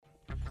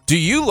Do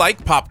you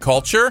like pop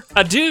culture?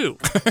 I do.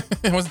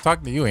 I wasn't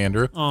talking to you,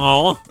 Andrew.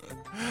 Aw.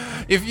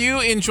 If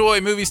you enjoy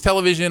movies,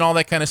 television, all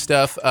that kind of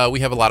stuff, we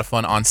have a lot of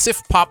fun on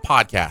SIF Pop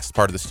Podcast,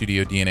 part of the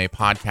Studio DNA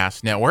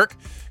Podcast Network.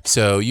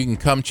 So you can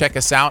come check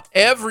us out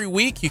every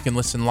week. You can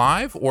listen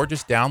live or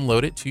just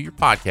download it to your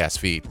podcast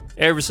feed.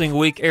 Every single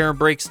week, Aaron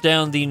breaks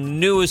down the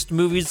newest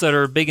movies that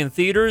are big in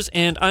theaters,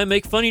 and I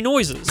make funny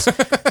noises.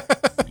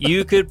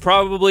 You could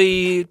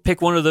probably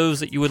pick one of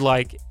those that you would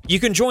like. You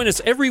can join us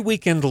every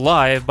weekend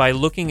live by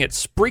looking at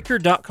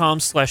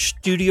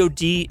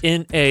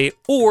Spreaker.com/StudioDNA,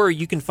 or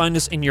you can find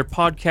us in your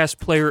podcast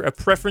player of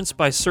preference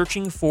by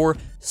searching for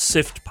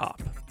Sift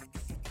Pop.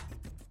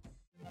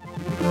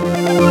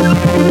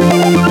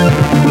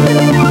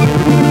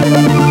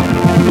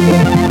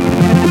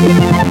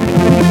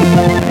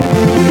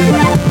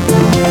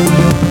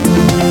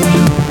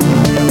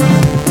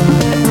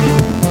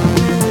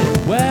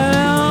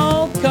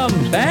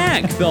 Welcome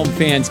back, film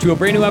fans, to a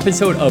brand new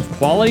episode of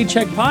Quality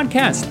Check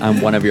Podcast.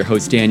 I'm one of your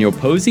hosts, Daniel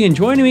Posey, and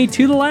joining me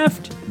to the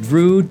left,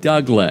 Drew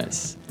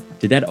Douglas.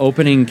 Did that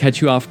opening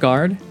catch you off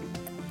guard?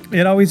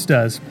 It always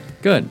does.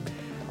 Good.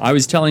 I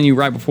was telling you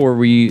right before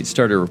we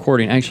started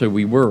recording, actually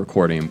we were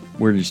recording,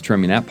 we're just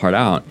trimming that part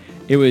out.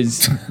 It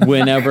was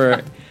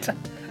whenever,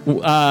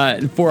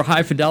 for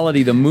High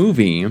Fidelity, the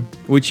movie,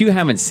 which you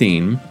haven't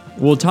seen,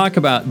 we'll talk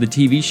about the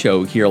TV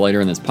show here later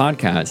in this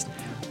podcast,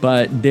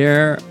 but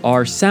there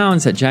are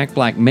sounds that Jack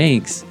Black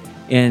makes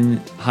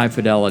in High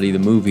Fidelity, the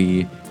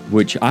movie,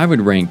 which I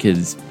would rank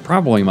as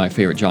probably my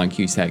favorite John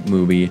Cusack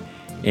movie,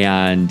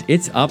 and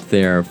it's up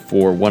there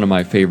for one of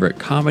my favorite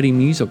comedy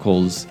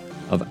musicals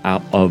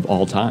of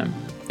all time.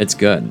 It's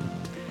good.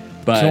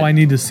 But So I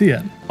need to see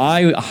it.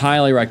 I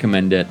highly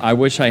recommend it. I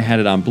wish I had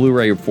it on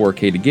Blu-ray or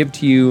 4K to give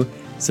to you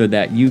so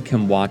that you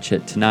can watch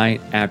it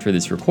tonight after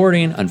this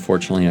recording.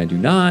 Unfortunately, I do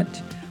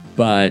not,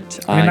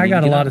 but I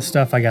got a lot of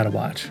stuff I got to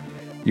watch.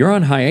 You're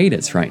on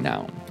hiatus right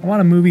now. I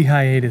want a movie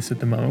hiatus at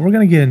the moment. We're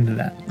going to get into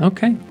that.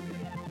 Okay.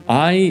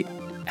 I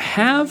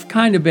have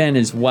kind of been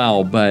as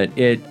well, but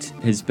it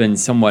has been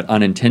somewhat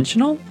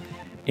unintentional.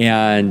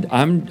 And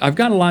I've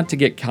got a lot to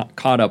get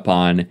caught up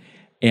on,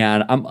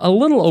 and I'm a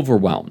little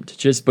overwhelmed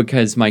just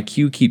because my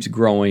queue keeps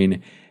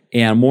growing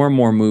and more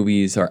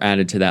movies are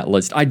added to that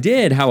list. I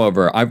did,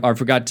 however, I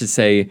forgot to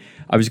say,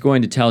 I was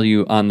going to tell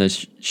you on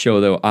this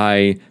show, though,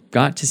 I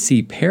got to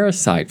see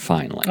Parasite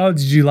finally. Oh,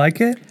 did you like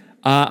it?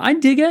 I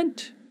dig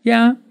it,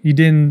 yeah. You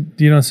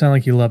don't sound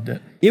like you loved it.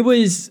 It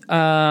was,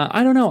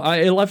 I don't know,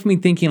 it left me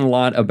thinking a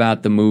lot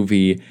about the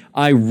movie.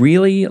 I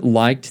really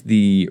liked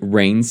the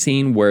rain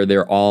scene where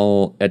they're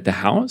all at the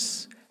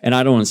house, and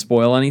I don't want to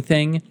spoil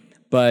anything,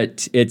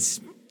 but it's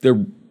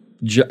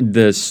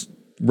this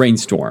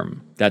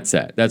rainstorm. That's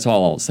it. That's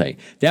all I'll say.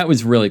 That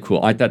was really cool.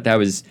 I thought that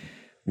was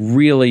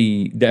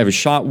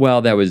shot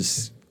well. That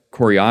was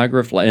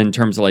choreographed in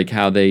terms of like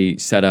how they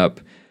set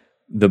up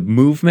the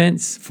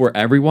movements for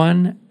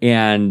everyone,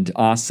 and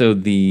also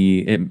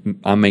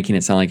I'm making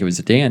it sound like it was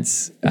a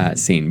dance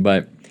scene,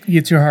 but It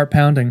gets your heart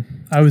pounding.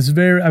 I was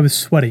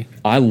sweaty.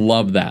 I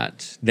love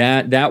that.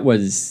 That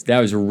was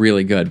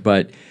really good,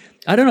 but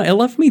I don't know. It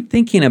left me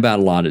thinking about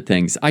a lot of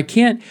things. I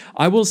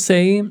will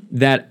say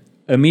that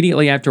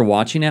immediately after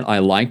watching it, I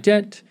liked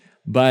it,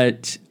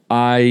 but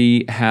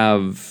I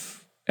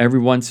have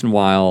every once in a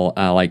while,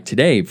 like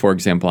today, for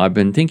example, I've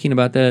been thinking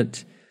about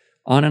that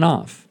on and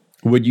off.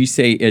 Would you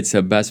say it's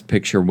a Best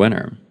Picture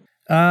winner?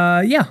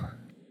 Yeah.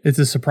 It's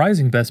a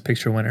surprising Best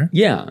Picture winner.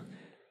 Yeah.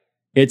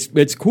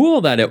 It's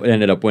cool that it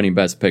ended up winning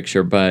Best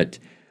Picture, but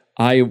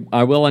I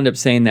will end up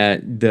saying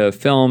that the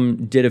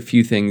film did a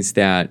few things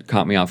that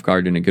caught me off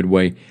guard in a good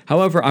way.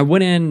 However, I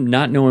went in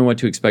not knowing what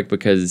to expect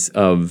because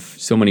of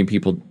so many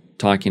people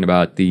talking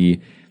about the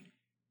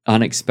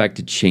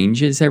unexpected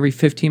changes every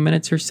 15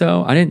 minutes or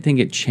so. I didn't think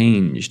it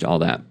changed all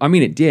that. I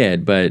mean, it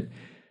did, but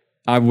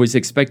I was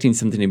expecting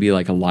something to be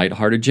like a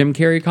lighthearted Jim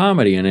Carrey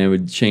comedy, and it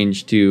would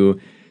change to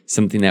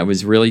something that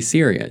was really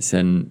serious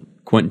and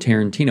Quentin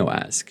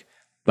Tarantino-esque.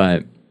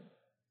 But,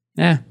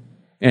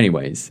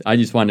 anyways, I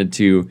just wanted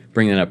to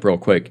bring that up real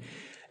quick.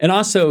 And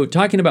also,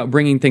 talking about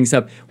bringing things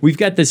up, we've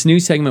got this new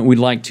segment we'd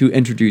like to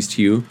introduce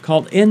to you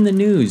called In the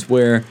News,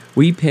 where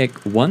we pick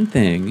one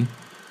thing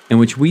in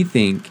which we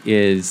think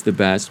is the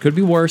best, could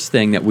be worst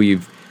thing that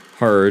we've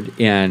heard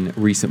in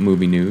recent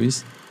movie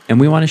news, and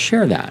we want to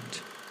share that.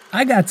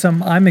 I got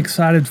some I'm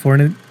excited for,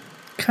 and it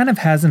kind of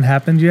hasn't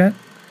happened yet,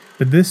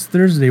 but this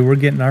Thursday we're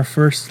getting our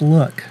first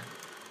look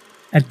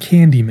at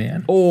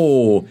Candyman.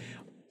 Oh,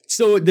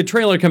 so the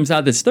trailer comes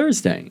out this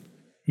Thursday.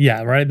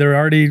 Yeah, right.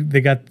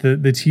 They got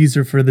the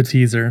teaser for the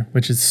teaser,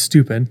 which is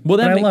stupid. Well,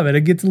 but I love it.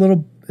 It gets a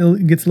little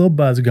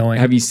buzz going.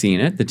 Have you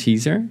seen it? The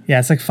teaser? Yeah,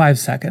 it's like 5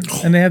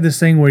 seconds, and they have this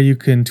thing where you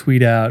can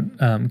tweet out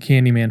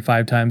Candyman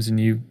 5 times, and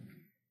you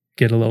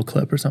get a little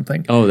clip or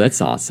something. Oh,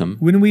 that's awesome.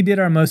 When we did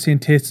our most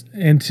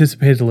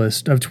anticipated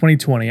list of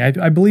 2020,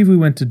 I believe we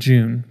went to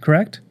June,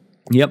 correct?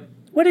 Yep.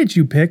 What did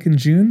you pick in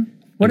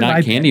June? What Not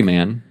did I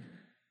Candyman. Pick?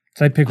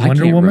 Did I pick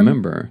Wonder I can't Woman?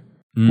 remember.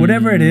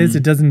 Whatever it is,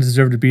 it doesn't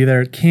deserve to be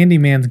there.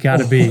 Candyman's got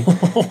to be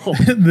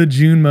the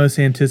June most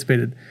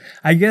anticipated.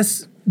 I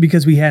guess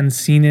because we hadn't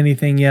seen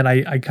anything yet,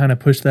 I kind of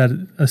pushed that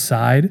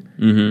aside.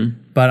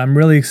 But I'm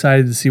really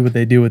excited to see what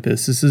they do with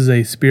this. This is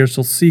a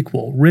spiritual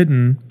sequel,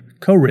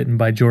 co-written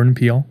by Jordan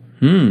Peele.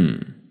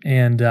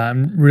 And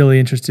I'm really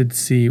interested to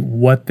see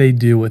what they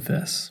do with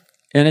this.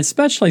 And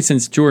especially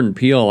since Jordan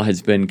Peele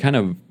has been kind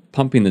of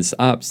pumping this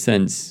up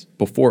since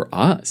before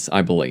us,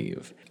 I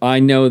believe. I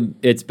know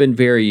it's been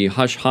very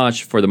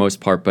hush-hush for the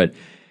most part, but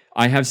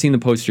I have seen the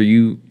poster.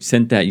 You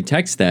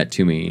texted that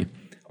to me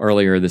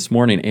earlier this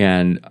morning,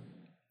 and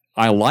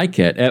I like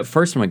it. At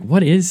first, I'm like,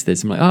 what is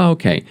this? I'm like, oh,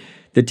 okay.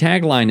 The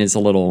tagline is a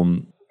little,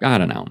 I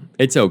don't know.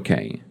 It's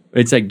okay.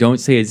 It's like, don't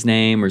say his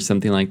name or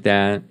something like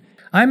that.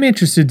 I'm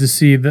interested to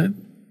see the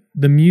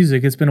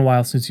music. It's been a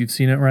while since you've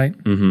seen it, right?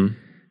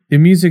 The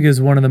music is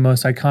one of the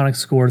most iconic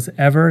scores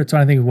ever. It's,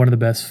 I think, one of the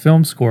best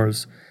film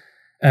scores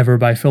ever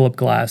by Philip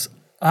Glass.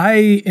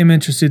 I am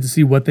interested to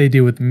see what they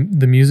do with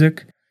the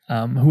music.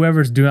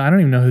 Whoever's doing, I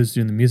don't even know who's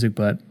doing the music,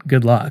 but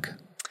good luck.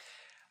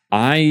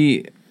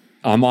 I'm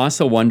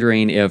also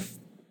wondering if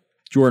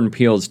Jordan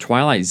Peele's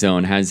Twilight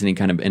Zone has any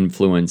kind of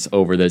influence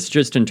over this,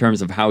 just in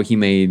terms of how he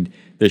made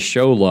the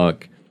show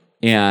look.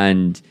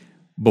 And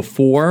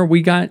before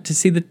we got to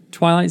see the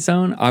Twilight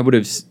Zone, I would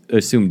have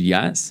assumed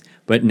yes.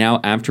 But now,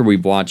 after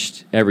we've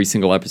watched every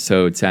single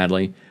episode,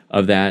 sadly,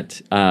 of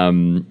that,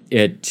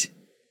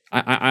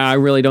 I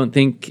really don't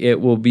think it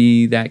will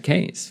be that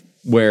case,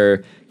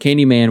 where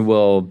Candyman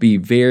will be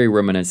very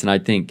reminiscent. I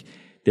think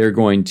they're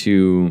going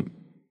to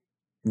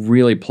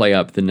really play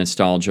up the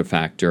nostalgia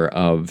factor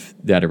of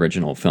that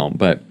original film.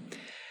 But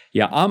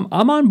yeah,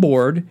 I'm on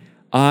board.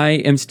 I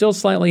am still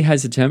slightly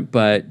hesitant,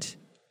 but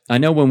I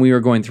know when we were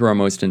going through our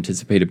most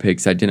anticipated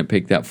picks, I didn't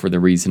pick that for the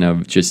reason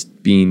of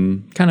just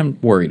being kind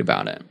of worried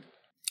about it.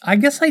 I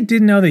guess I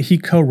didn't know that he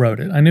co-wrote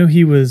it. I knew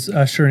he was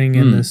ushering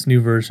in this new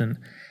version.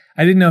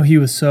 I didn't know he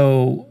was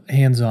so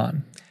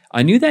hands-on.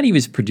 I knew that he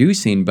was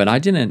producing, but I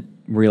didn't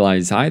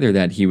realize either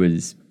that he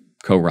was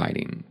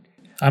co-writing.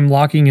 I'm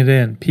locking it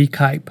in. Peak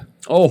hype.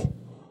 Oh,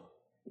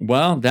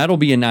 well, that'll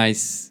be a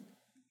nice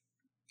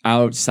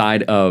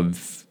outside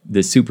of the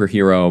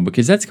superhero,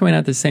 because that's coming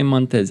out the same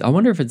month as, I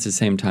wonder if it's the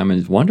same time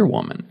as Wonder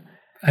Woman.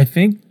 I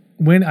think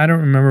I don't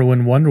remember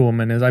when Wonder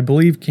Woman is. I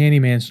believe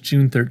Candyman's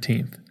June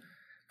 13th.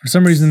 For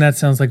some reason, that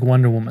sounds like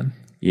Wonder Woman.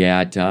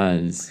 Yeah, it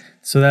does.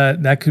 So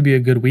that could be a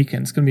good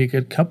weekend. It's going to be a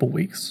good couple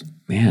weeks.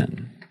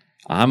 Man,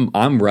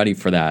 I'm ready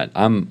for that.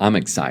 I'm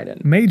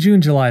excited. May, June,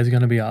 July is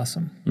going to be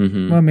awesome.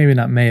 Well, maybe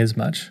not May as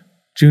much.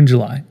 June,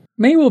 July.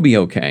 May will be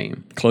okay.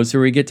 Closer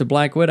we get to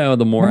Black Widow,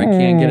 the more I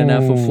can't get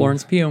enough of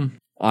Florence Pugh.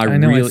 I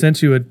know. I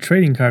sent you a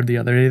trading card the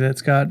other day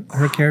that's got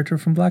her character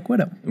from Black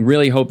Widow.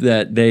 Really hope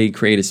that they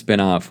create a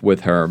spinoff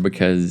with her,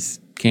 because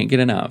can't get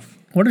enough.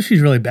 What if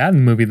she's really bad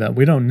in the movie, though?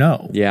 We don't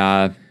know.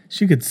 Yeah.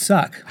 She could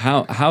suck.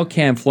 How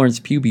can Florence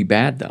Pugh be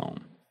bad, though?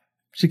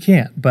 She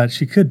can't, but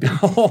she could be.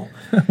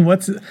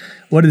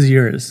 What is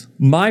yours?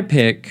 My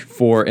pick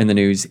for In the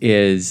News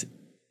is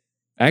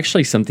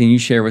actually something you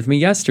shared with me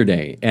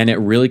yesterday, and it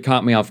really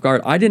caught me off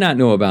guard. I did not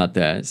know about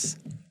this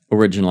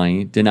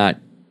originally, did not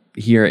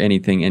hear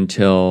anything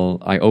until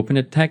I opened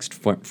a text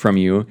from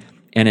you,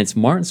 and it's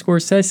Martin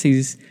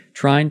Scorsese's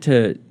trying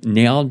to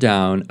nail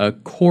down a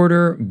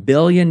 $250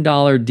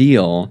 million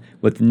deal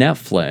with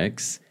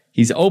Netflix.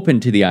 He's open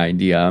to the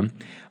idea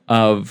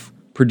of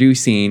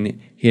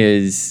producing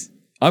his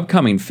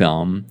upcoming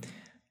film,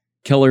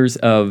 Killers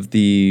of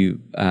the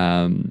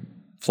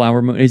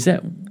Flower Moon. Is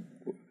that?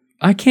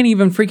 I can't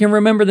even freaking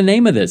remember the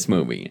name of this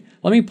movie.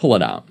 Let me pull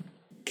it out.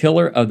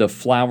 Killer of the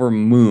Flower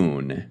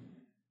Moon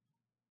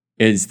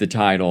is the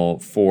title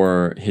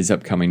for his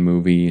upcoming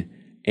movie,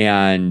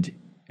 and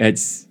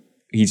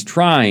he's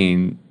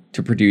trying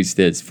to produce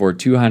this for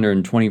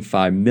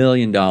 $225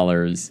 million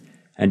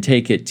and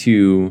take it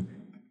to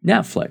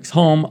Netflix,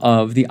 home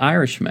of The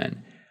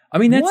Irishman. I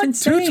mean, that's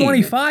insane.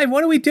 225?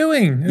 What are we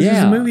doing? This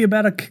is a movie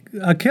about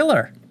a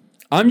killer.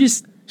 I'm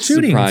just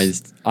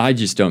surprised. I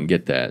just don't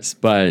get this.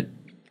 But,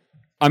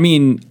 I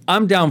mean,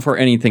 I'm down for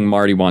anything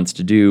Marty wants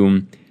to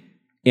do.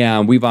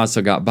 And we've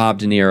also got Bob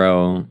De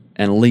Niro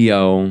and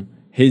Leo,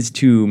 his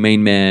two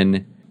main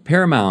men.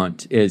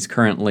 Paramount is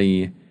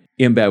currently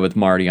in bed with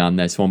Marty on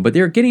this one, but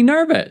they're getting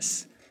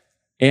nervous.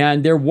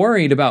 And they're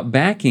worried about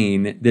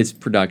backing this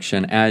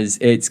production as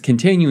it's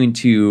continuing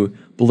to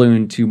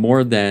balloon to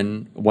more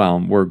than, well,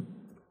 we're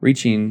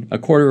reaching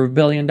 $250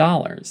 million.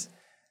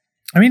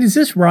 I mean, is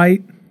this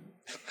right?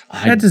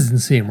 That doesn't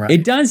seem right.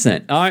 It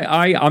doesn't.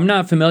 I'm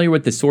not familiar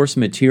with the source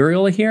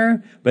material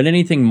here, but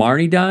anything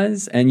Marty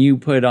does and you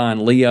put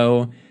on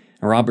Leo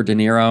and Robert De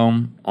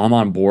Niro, I'm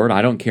on board.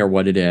 I don't care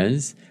what it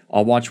is.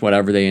 I'll watch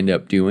whatever they end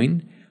up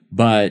doing.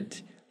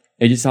 But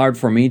it's just hard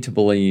for me to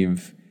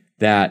believe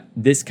that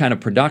this kind of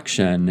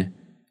production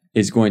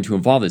is going to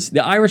involve this.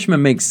 The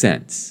Irishman makes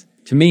sense.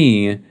 To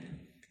me,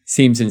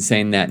 seems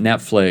insane that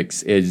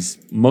Netflix is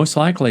most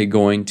likely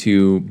going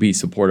to be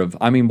supportive.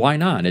 I mean, why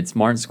not? It's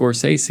Martin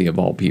Scorsese, of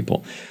all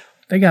people.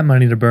 They got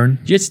money to burn.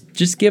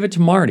 Just give it to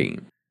Marty.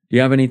 Do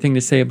you have anything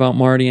to say about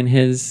Marty and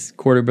his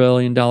 $250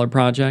 million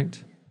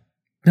project?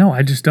 No,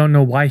 I just don't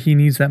know why he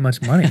needs that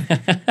much money.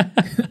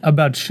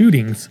 About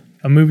shootings.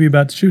 A movie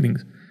about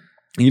shootings.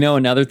 You know,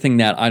 another thing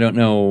that I don't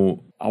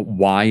know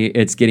why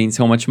it's getting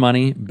so much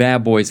money,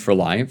 Bad Boys for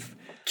Life.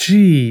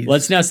 Jeez.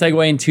 Let's now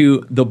segue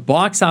into the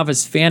box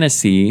office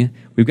fantasy.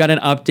 We've got an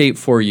update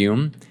for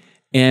you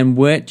in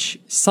which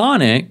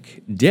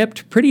Sonic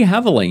dipped pretty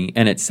heavily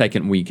in its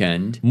second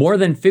weekend. More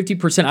than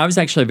 50%. I was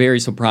actually very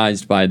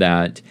surprised by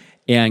that.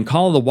 And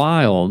Call of the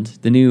Wild,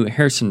 the new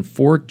Harrison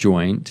Ford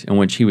joint, in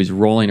which he was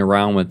rolling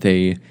around with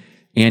a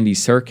Andy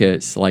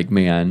Serkis-like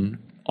man,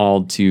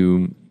 all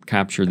to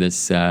capture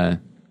this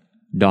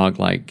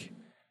dog-like.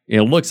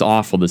 It looks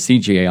awful. The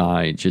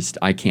CGI,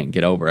 I can't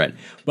get over it.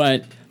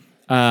 But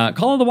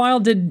Call of the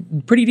Wild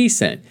did pretty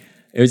decent.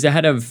 It was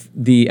ahead of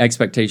the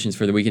expectations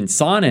for the weekend.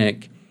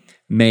 Sonic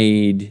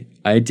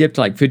dipped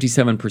like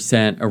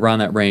 57%, around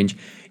that range.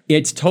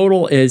 Its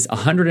total is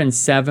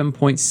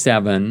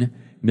 $107.7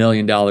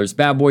 million.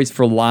 Bad Boys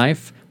for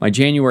Life, my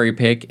January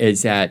pick,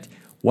 is at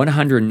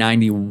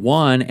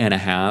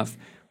 191.5,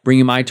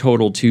 bringing my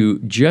total to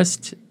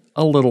just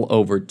a little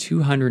over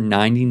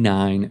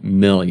 299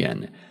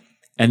 million.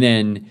 And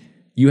then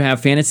you have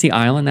Fantasy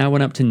Island, that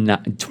went up to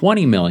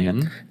 20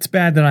 million. It's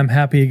bad that I'm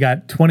happy he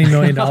got $20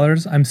 million.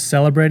 I'm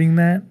celebrating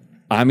that.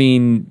 I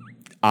mean,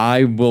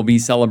 I will be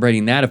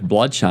celebrating that if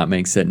Bloodshot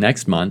makes it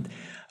next month.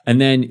 And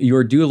then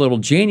your Doolittle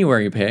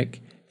January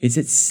pick is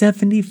at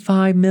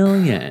 75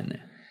 million.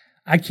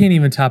 I can't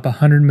even top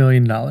 $100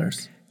 million.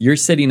 You're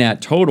sitting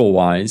at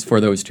total-wise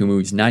for those two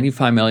movies,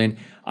 95 million.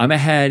 I'm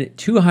ahead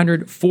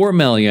 204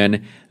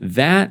 million.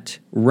 That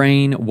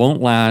reign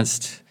won't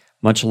last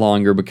much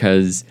longer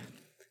because,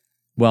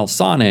 well,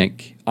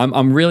 Sonic,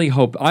 I'm really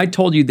hoping. I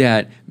told you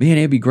that, man,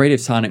 it'd be great if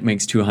Sonic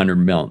makes 200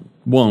 million.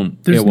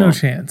 There's no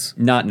chance.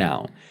 Not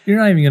now. You're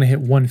not even going to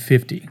hit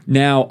 150.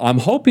 Now, I'm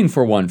hoping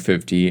for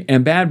 150,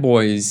 and Bad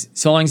Boys,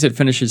 so long as it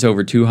finishes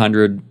over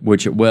 200,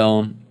 which it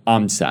will,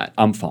 I'm set.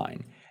 I'm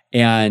fine.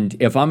 And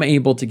if I'm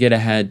able to get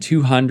ahead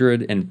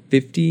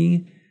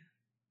 250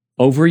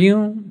 over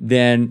you,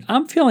 then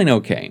I'm feeling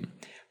okay.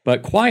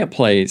 But Quiet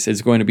Place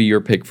is going to be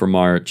your pick for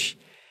March.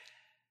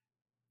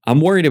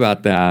 I'm worried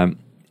about that.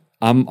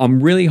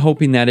 I'm really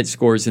hoping that it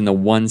scores in the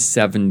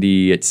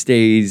 170. It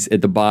stays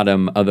at the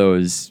bottom of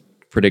those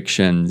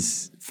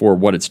predictions for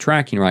what it's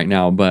tracking right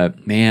now.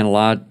 But man,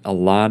 a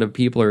lot of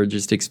people are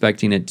just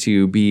expecting it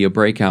to be a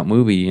breakout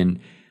movie, and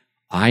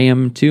I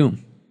am too.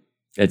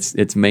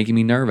 It's making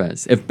me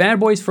nervous. If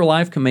Bad Boys for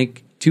Life can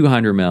make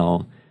 200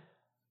 mil,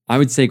 I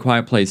would say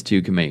Quiet Place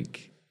 2 can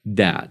make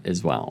that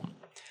as well.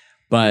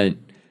 But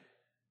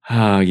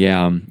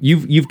yeah,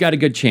 you've got a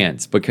good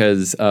chance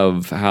because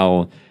of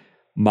how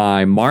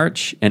my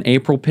March and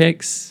April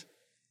picks,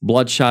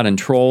 Bloodshot and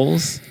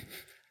Trolls,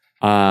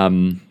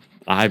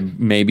 I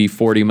maybe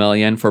 40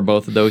 million for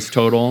both of those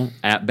total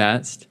at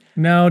best.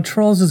 No,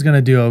 Trolls is going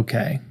to do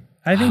okay.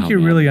 I think you're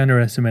really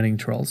underestimating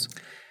Trolls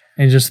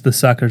and just the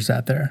suckers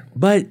out there.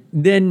 But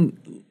then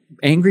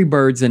Angry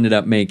Birds ended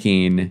up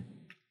making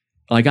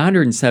like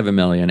 107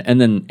 million,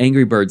 and then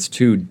Angry Birds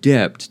 2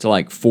 dipped to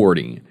like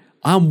 40.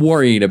 I'm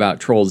worried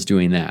about Trolls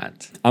doing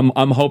that.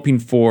 I'm hoping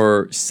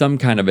for some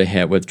kind of a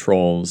hit with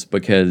Trolls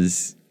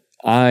because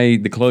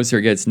the closer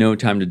it gets No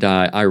Time to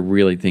Die, I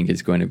really think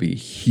it's going to be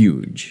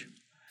huge.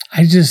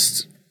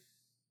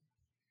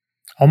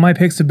 All my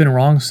picks have been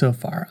wrong so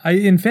far.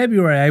 In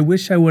February, I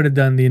wish I would have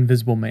done The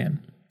Invisible Man.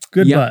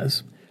 Good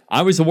buzz.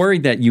 I was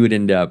worried that you would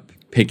end up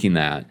picking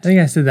that. I think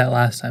I said that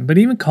last time, but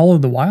even Call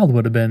of the Wild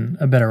would have been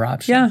a better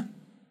option. Yeah.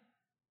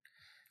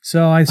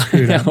 So I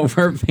screwed up.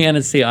 Over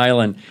Fantasy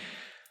Island.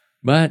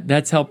 But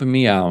that's helping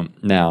me out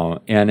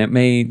now, and that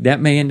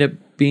may end up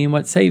being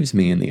what saves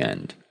me in the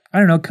end. I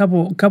don't know,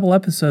 a couple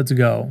episodes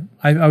ago,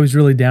 I was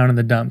really down in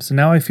the dumps, and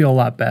now I feel a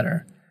lot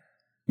better.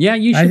 Yeah,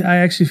 you should. I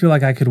actually feel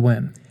like I could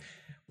win.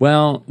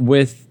 Well,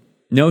 with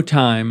No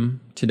Time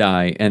to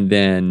Die, and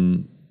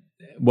then,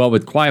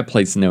 with Quiet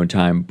Place and No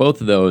Time,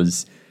 both of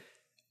those,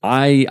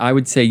 I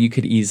would say you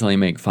could easily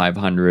make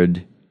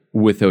 500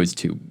 with those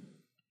two.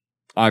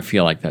 I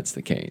feel like that's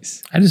the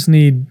case. I just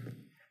need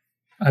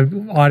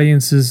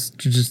audiences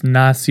to just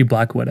not see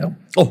Black Widow.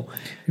 Oh,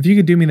 if you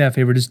could do me that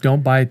favor, just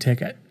don't buy a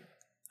ticket.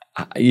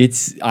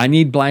 I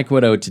need Black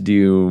Widow to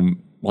do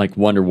like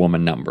Wonder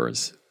Woman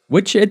numbers,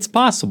 which it's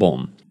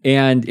possible.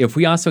 And if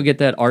we also get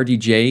that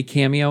RDJ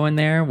cameo in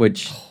there,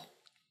 which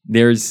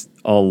there's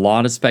a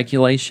lot of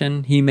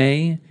speculation he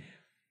may,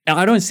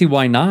 I don't see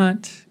why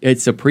not.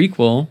 It's a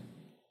prequel,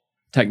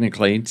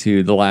 technically,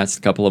 to the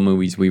last couple of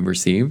movies we've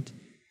received.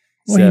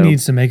 Well, he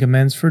needs to make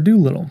amends for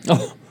Doolittle.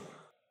 Oh,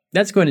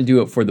 that's going to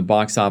do it for the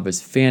box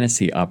office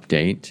fantasy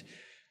update.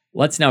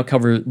 Let's now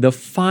cover the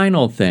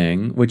final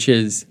thing, which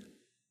is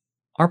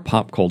our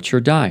pop culture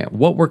diet.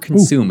 What we're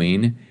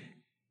consuming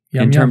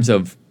in terms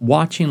of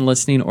watching,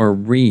 listening, or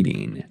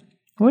reading.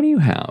 What do you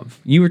have?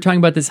 You were talking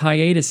about this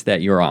hiatus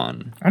that you're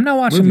on. I'm not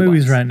watching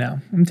movies right now.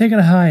 I'm taking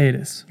a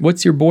hiatus.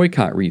 What's your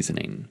boycott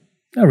reasoning?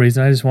 No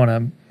reason. I just want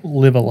to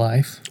live a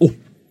life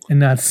and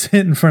not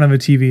sit in front of a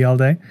TV all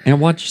day.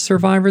 And watch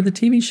Survivor, the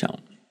TV show.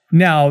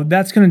 Now,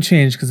 that's going to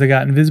change because I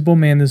got Invisible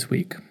Man this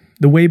week.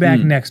 The Way Back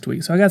next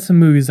week. So I got some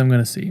movies I'm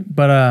going to see.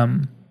 But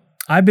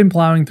I've been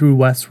plowing through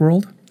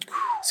Westworld.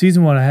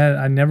 Season 1,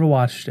 I never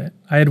watched it.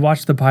 I had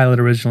watched the pilot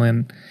originally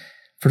and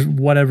for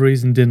whatever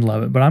reason didn't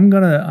love it. But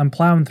I'm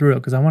plowing through it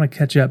because I want to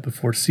catch up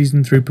before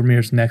season 3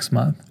 premieres next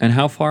month. And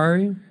how far are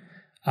you?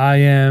 I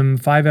am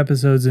 5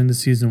 episodes into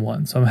season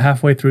 1. So I'm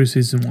halfway through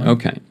season 1.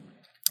 Okay.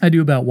 I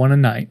do about 1 a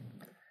night.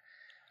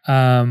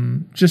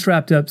 Just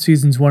wrapped up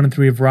seasons 1 and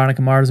 3 of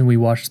Veronica Mars, and we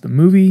watched the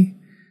movie.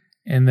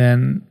 And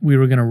then we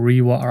were going to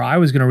rewatch, or I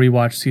was going to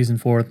rewatch season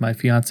 4 with my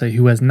fiance,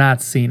 who has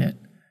not seen it.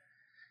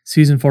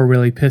 Season 4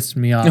 really pissed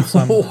me off, so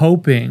I'm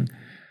hoping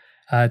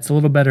it's a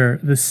little better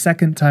the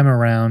second time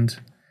around.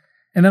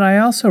 And then I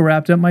also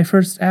wrapped up my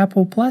first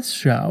Apple Plus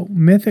show,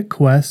 Mythic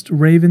Quest: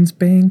 Raven's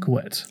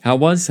Banquet. How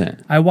was it?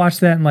 I watched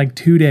that in like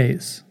 2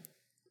 days.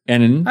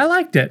 And I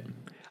liked it.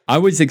 I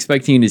was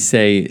expecting you to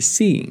say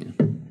C.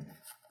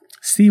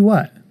 See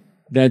what?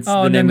 That's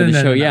the name of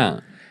the show,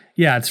 yeah.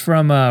 Yeah, it's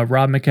from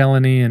Rob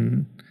McElhenney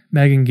and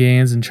Megan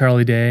Gaines and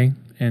Charlie Day.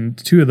 And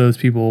 2 of those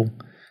people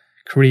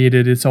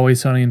created It's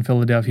Always Sunny in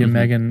Philadelphia.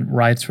 Megan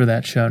writes for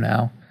that show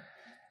now.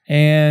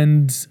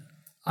 And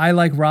I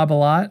like Rob a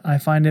lot. I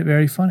find it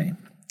very funny.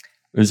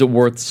 Is it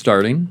worth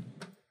starting?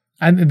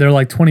 They're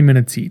like 20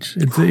 minutes each.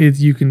 It's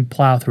you can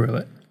plow through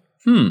it.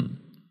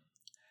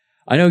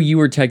 I know you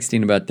were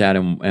texting about that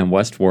in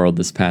Westworld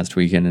this past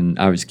weekend, and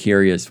I was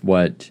curious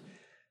what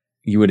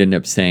you would end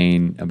up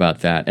saying about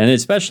that. And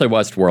especially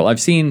Westworld. I've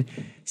seen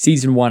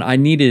season 1. I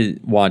need to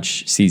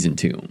watch season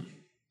 2.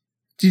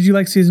 Did you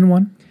like season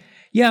 1?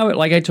 Yeah,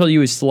 like I told you,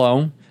 it was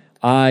slow.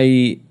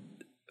 I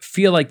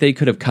feel like they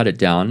could have cut it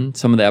down.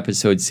 Some of the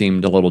episodes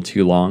seemed a little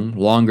too long,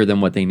 longer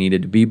than what they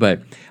needed to be,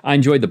 but I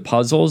enjoyed the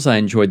puzzles. I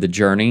enjoyed the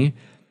journey.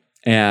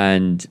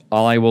 And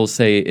all I will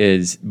say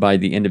is by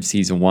the end of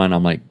season 1,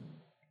 I'm like,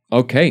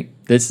 okay,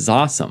 this is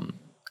awesome.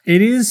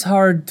 It is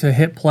hard to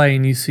hit play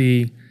and you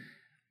see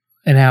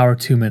an hour,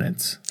 2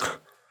 minutes.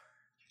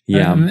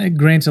 Yeah.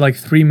 Granted, like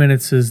 3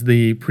 minutes is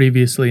the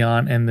previously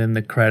on and then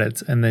the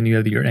credits, and then you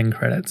have your end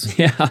credits.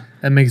 Yeah.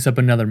 That makes up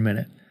another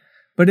minute.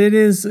 But it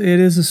is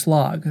a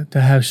slog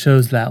to have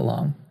shows that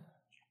long,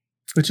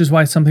 which is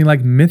why something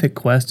like Mythic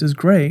Quest is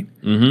great,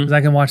 because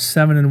I can watch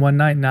 7 in one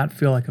night and not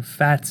feel like a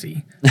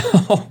fatsy.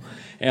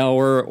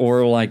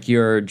 or like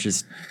you're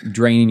just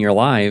draining your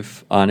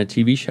life on a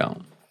TV show.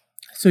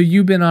 So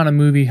you've been on a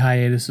movie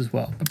hiatus as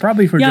well, but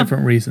probably for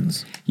different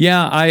reasons.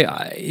 Yeah,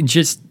 I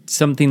just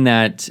something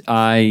that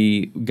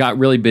I got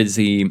really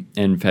busy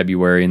in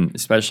February, and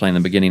especially in the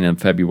beginning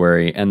of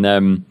February, and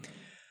then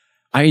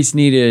I just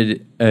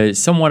needed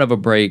somewhat of a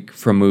break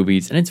from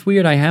movies. And it's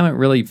weird, I haven't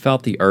really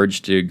felt the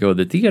urge to go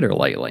to the theater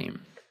lately.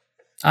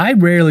 I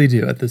rarely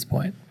do at this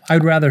point.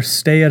 I'd rather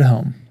stay at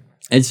home.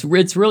 It's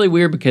really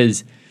weird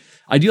because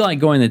I do like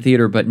going to the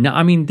theater, but no,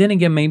 I mean, then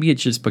again, maybe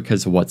it's just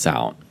because of what's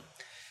out.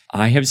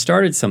 I have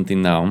started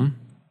something, though,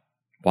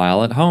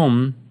 while at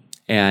home,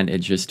 and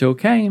it's just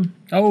okay.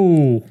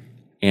 Oh.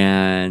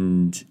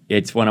 And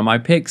it's one of my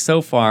picks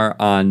so far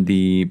on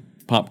the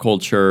pop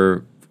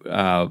culture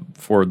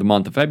for the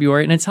month of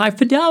February, and it's High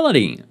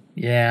Fidelity.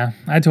 Yeah,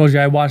 I told you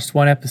I watched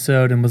 1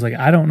 episode and was like,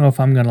 I don't know if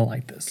I'm going to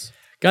like this.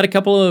 Got a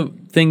couple of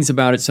things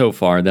about it so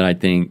far that I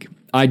think.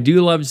 I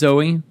do love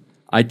Zoe.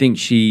 I think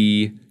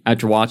she,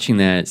 after watching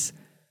this,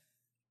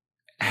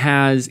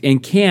 has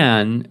and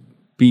can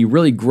be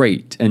really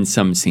great in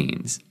some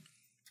scenes.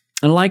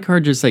 I like her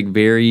just like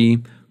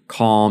very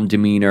calm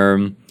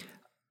demeanor,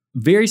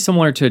 very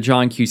similar to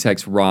John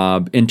Cusack's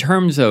Rob in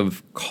terms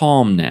of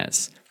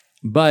calmness.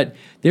 But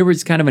there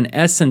was kind of an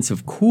essence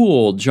of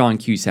cool John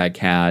Cusack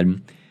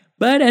had,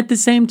 but at the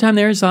same time,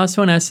 there's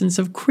also an essence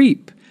of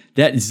creep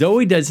that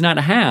Zoe does not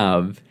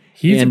have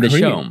in the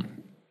show.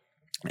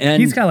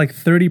 And he's got like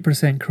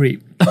 30%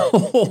 creep.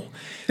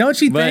 Don't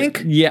you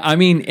think? Yeah, I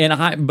mean,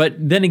 but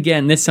then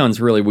again, this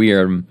sounds really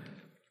weird.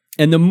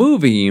 In the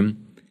movie,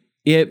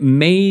 it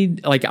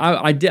made like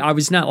I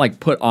was not like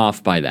put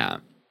off by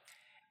that,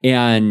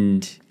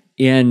 and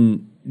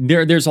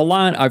there's a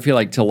lot I feel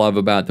like to love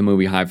about the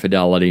movie High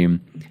Fidelity,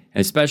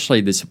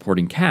 especially the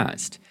supporting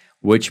cast.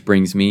 Which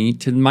brings me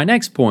to my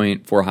next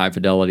point for High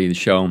Fidelity, the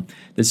show.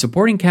 The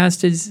supporting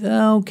cast is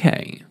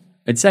okay.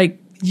 It's like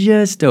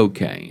just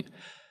okay.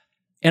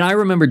 And I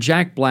remember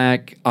Jack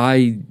Black,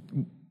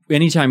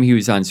 anytime he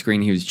was on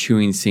screen, he was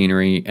chewing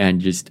scenery,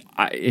 and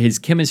his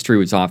chemistry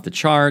was off the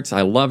charts.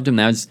 I loved him.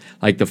 That was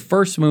like the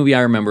first movie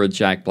I remember with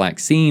Jack Black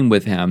seeing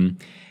with him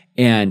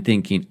and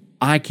thinking,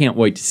 I can't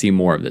wait to see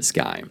more of this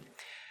guy.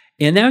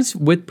 And that's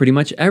with pretty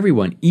much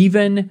everyone.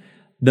 Even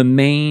the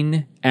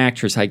main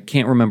actress, I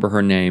can't remember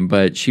her name,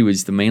 but she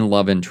was the main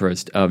love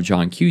interest of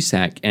John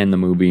Cusack in the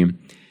movie.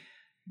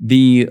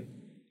 The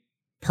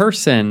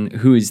person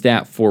who is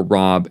that for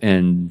Rob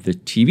and the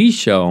TV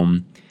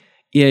show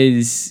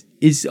is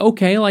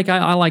okay. Like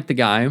I like the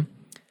guy,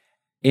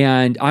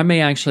 and I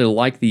may actually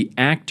like the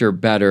actor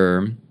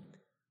better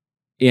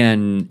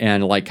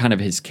and like kind of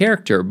his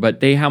character,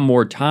 but they have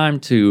more time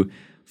to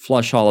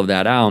flush all of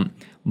that out.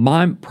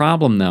 My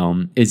problem,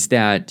 though, is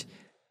that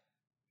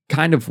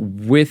kind of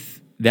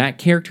with that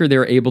character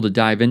they're able to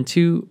dive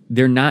into,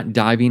 they're not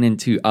diving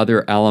into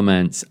other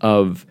elements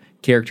of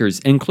characters,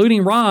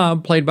 including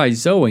Rob, played by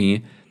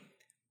Zoe,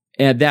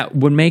 and that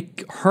would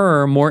make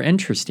her more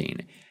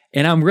interesting.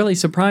 And I'm really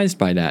surprised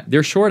by that.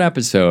 They're short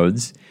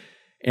episodes,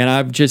 and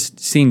I've just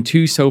seen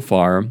 2 so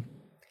far,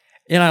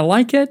 and I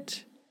like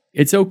it.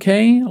 It's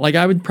okay. Like,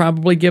 I would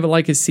probably give it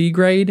like a C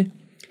grade.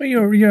 Well,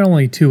 you're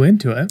only 2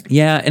 into it.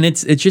 Yeah, and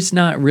it's just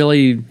not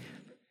really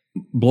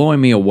blowing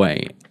me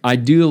away. I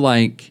do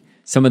like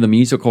some of the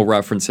musical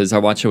references. I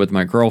watch it with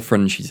my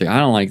girlfriend, and she's like, I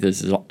don't like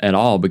this at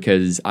all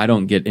because I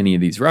don't get any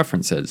of these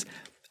references.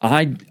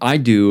 I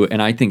do,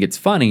 and I think it's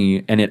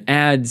funny, and it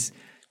adds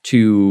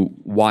to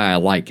why I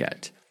like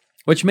it,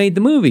 which made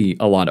the movie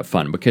a lot of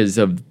fun because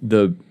of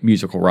the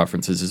musical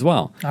references as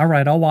well. All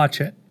right, I'll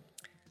watch it.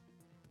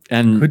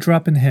 And quit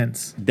dropping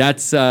hints.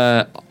 That's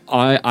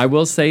I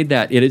will say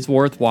that it is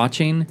worth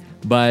watching,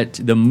 but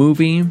the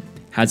movie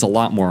has a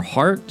lot more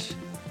heart,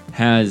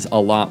 has a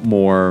lot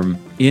more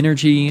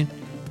energy,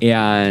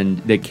 and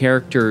the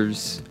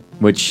characters,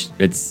 which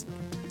it's,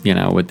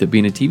 with it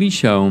being a TV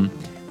show,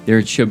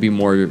 there should be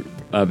more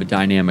of a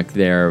dynamic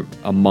there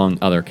among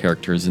other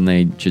characters, and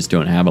they just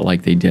don't have it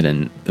like they did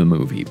in the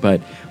movie.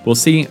 But we'll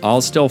see. I'll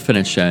still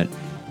finish it,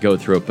 go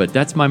through it, but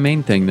that's my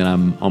main thing that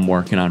I'm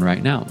working on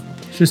right now.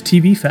 It's just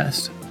TV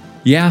Fest.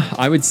 Yeah,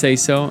 I would say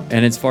so.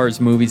 And as far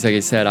as movies, like I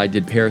said, I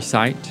did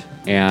Parasite,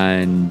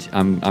 and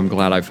I'm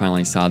glad I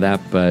finally saw that,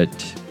 but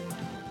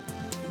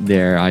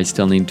I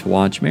still need to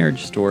watch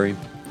Marriage Story.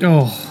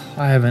 Oh,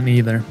 I haven't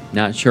either.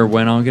 Not sure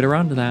when I'll get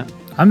around to that.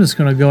 I'm just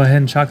going to go ahead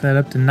and chalk that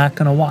up to not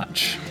going to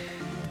watch.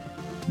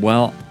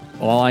 Well,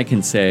 all I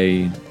can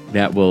say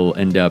that will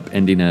end up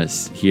ending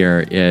us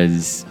here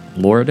is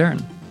Laura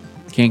Dern.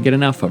 Can't get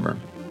enough of her.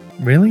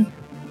 Really?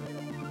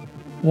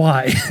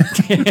 Why?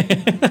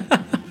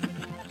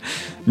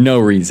 No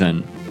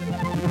reason.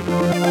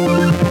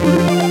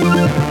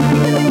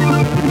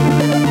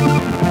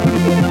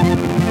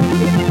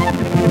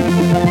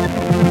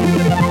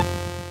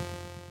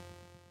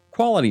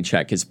 Quality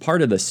Check is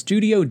part of the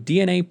Studio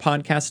DNA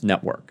Podcast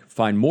Network.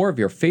 Find more of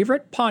your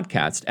favorite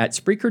podcasts at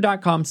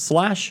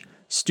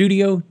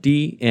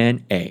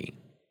Spreaker.com/StudioDNA.